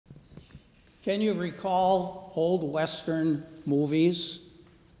Can you recall old Western movies?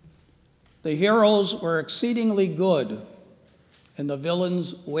 The heroes were exceedingly good and the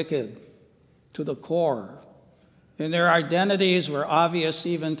villains wicked to the core, and their identities were obvious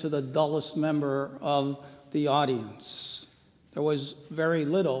even to the dullest member of the audience. There was very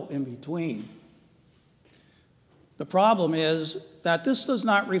little in between. The problem is that this does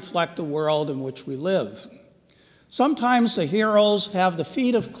not reflect the world in which we live. Sometimes the heroes have the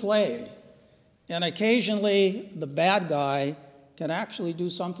feet of clay, and occasionally the bad guy can actually do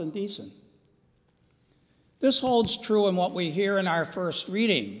something decent. This holds true in what we hear in our first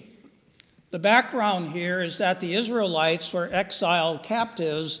reading. The background here is that the Israelites were exiled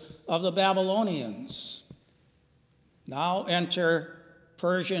captives of the Babylonians. Now enter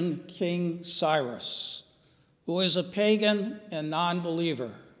Persian King Cyrus, who is a pagan and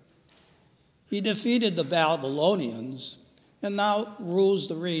non-believer. He defeated the Babylonians and now rules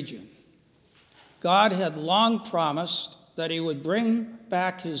the region. God had long promised that he would bring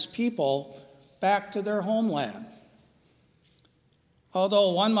back his people back to their homeland.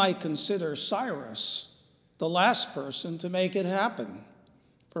 Although one might consider Cyrus the last person to make it happen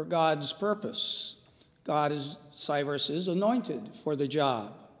for God's purpose. Cyrus is anointed for the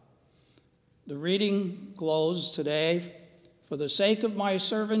job. The reading glows today, "For the sake of my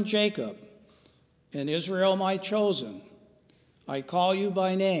servant Jacob, and Israel my chosen, I call you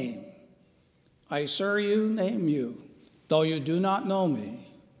by name. I name you, though you do not know me.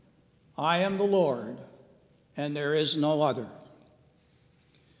 I am the Lord, and there is no other."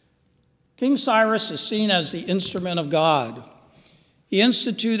 King Cyrus is seen as the instrument of God. He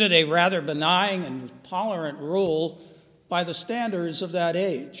instituted a rather benign and tolerant rule by the standards of that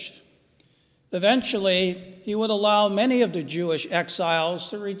age. Eventually, he would allow many of the Jewish exiles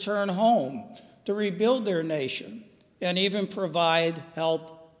to return home, to rebuild their nation, and even provide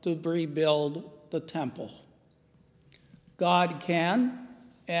help to rebuild the temple. God can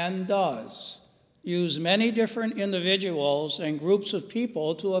and does use many different individuals and groups of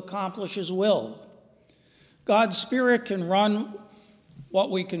people to accomplish his will. God's Spirit can run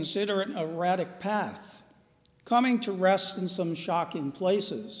what we consider an erratic path, coming to rest in some shocking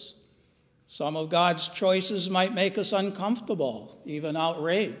places. Some of God's choices might make us uncomfortable, even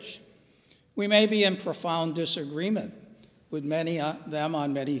outraged. We may be in profound disagreement with many of them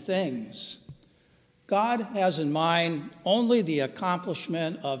on many things. God has in mind only the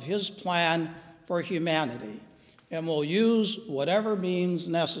accomplishment of his plan for humanity and will use whatever means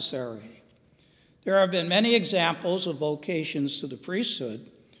necessary. There have been many examples of vocations to the priesthood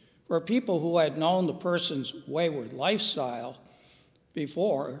where people who had known the person's wayward lifestyle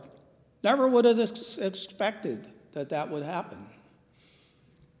before never would have expected that would happen.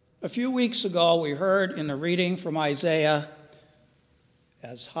 A few weeks ago, we heard in the reading from Isaiah,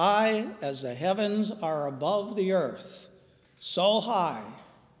 "As high as the heavens are above the earth, so high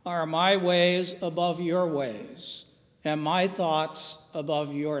are my ways above your ways, and my thoughts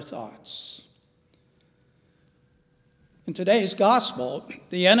above your thoughts." In today's gospel,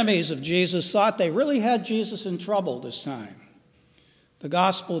 the enemies of Jesus thought they really had Jesus in trouble this time. The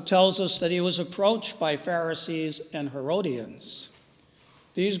gospel tells us that he was approached by Pharisees and Herodians.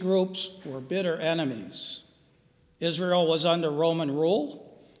 These groups were bitter enemies. Israel was under Roman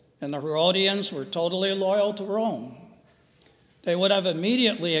rule, and the Herodians were totally loyal to Rome. They would have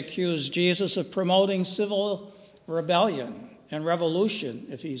immediately accused Jesus of promoting civil rebellion and revolution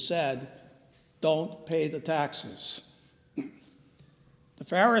if he said, "Don't pay the taxes." The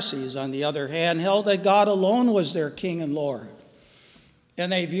Pharisees, on the other hand, held that God alone was their king and Lord,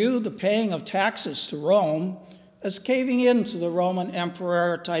 and they viewed the paying of taxes to Rome as caving in to the Roman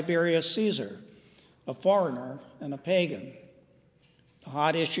Emperor Tiberius Caesar, a foreigner and a pagan. The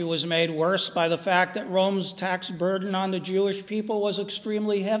hot issue was made worse by the fact that Rome's tax burden on the Jewish people was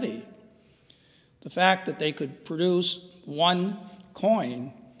extremely heavy. The fact that they could produce one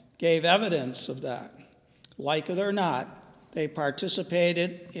coin gave evidence of that. Like it or not, they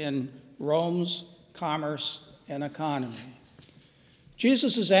participated in Rome's commerce and economy.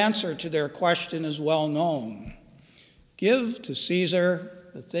 Jesus' answer to their question is well known. "Give to Caesar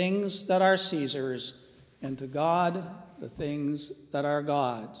the things that are Caesar's, and to God the things that are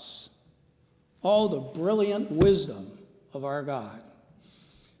God's." Oh, the brilliant wisdom of our God.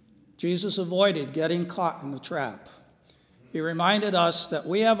 Jesus avoided getting caught in the trap. He reminded us that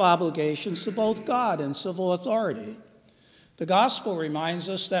we have obligations to both God and civil authority. The gospel reminds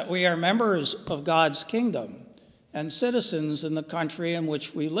us that we are members of God's kingdom and citizens in the country in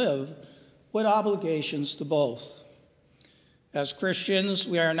which we live with obligations to both. As Christians,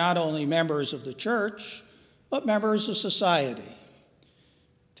 we are not only members of the church, but members of society.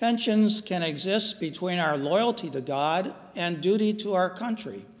 Tensions can exist between our loyalty to God and duty to our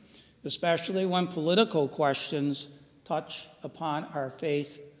country, especially when political questions touch upon our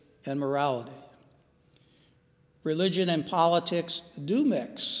faith and morality. Religion and politics do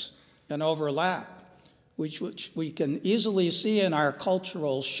mix and overlap, which we can easily see in our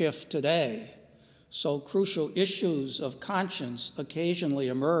cultural shift today. So crucial issues of conscience occasionally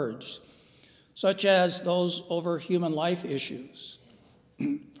emerge, such as those over human life issues,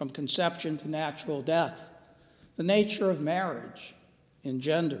 from conception to natural death, the nature of marriage and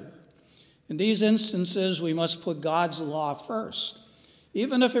gender. In these instances, we must put God's law first,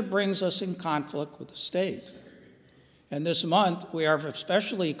 even if it brings us in conflict with the state. And this month, we are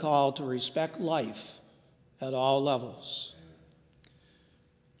especially called to respect life at all levels.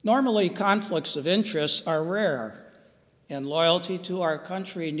 Normally, conflicts of interest are rare, and loyalty to our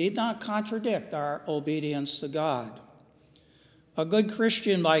country need not contradict our obedience to God. A good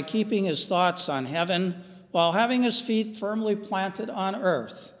Christian, by keeping his thoughts on heaven while having his feet firmly planted on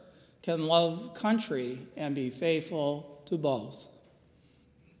earth, can love country and be faithful to both.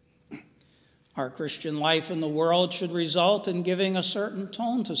 Our Christian life in the world should result in giving a certain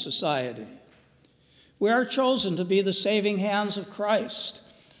tone to society. We are chosen to be the saving hands of Christ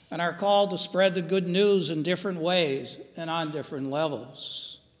and are called to spread the good news in different ways and on different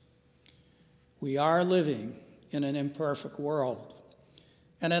levels. We are living in an imperfect world,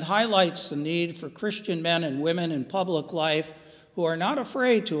 and it highlights the need for Christian men and women in public life who are not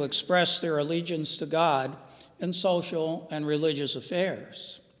afraid to express their allegiance to God in social and religious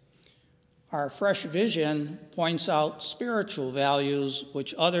affairs. Our fresh vision points out spiritual values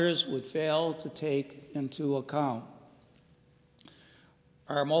which others would fail to take into account.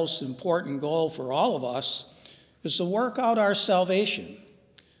 Our most important goal for all of us is to work out our salvation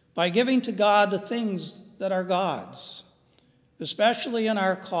by giving to God the things that are God's, especially in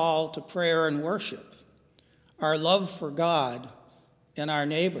our call to prayer and worship, our love for God and our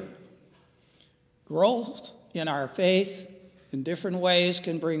neighbor. Growth in our faith in different ways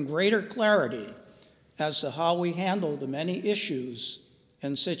can bring greater clarity as to how we handle the many issues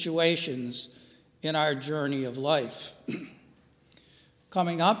and situations in our journey of life.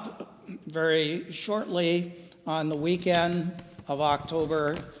 Coming up very shortly on the weekend of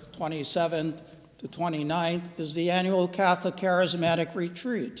October 27th to 29th is the annual Catholic Charismatic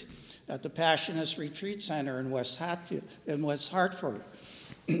Retreat at the Passionist Retreat Center in West Hartford.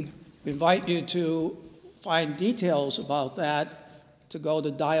 We invite you to find details about that, to go to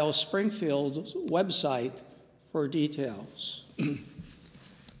Dial Springfield's website for details.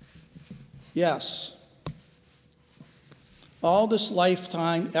 Yes, all this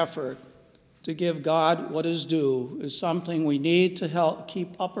lifetime effort to give God what is due is something we need to help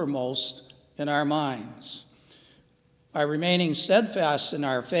keep uppermost in our minds. By remaining steadfast in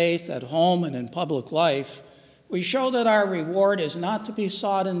our faith at home and in public life, we show that our reward is not to be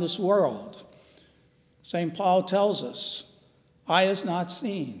sought in this world. St. Paul tells us, "Eye has not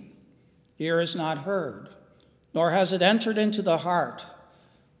seen, ear has not heard, nor has it entered into the heart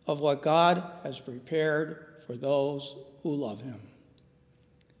of what God has prepared for those who love him."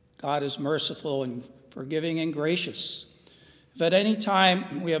 God is merciful and forgiving and gracious. If at any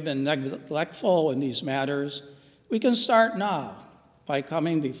time we have been neglectful in these matters, we can start now by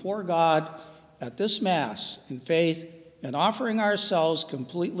coming before God at this Mass in faith and offering ourselves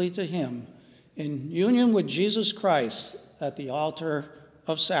completely to him in union with Jesus Christ at the altar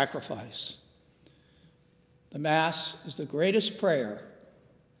of sacrifice. The Mass is the greatest prayer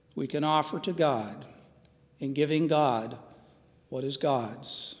we can offer to God in giving God what is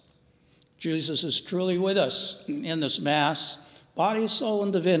God's. Jesus is truly with us in this Mass, body, soul,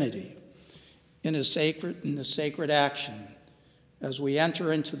 and divinity, in the sacred action as we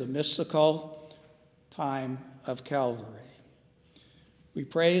enter into the mystical time of Calvary. We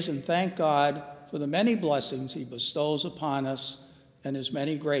praise and thank God for the many blessings he bestows upon us and his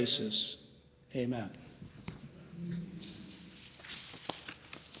many graces. Amen.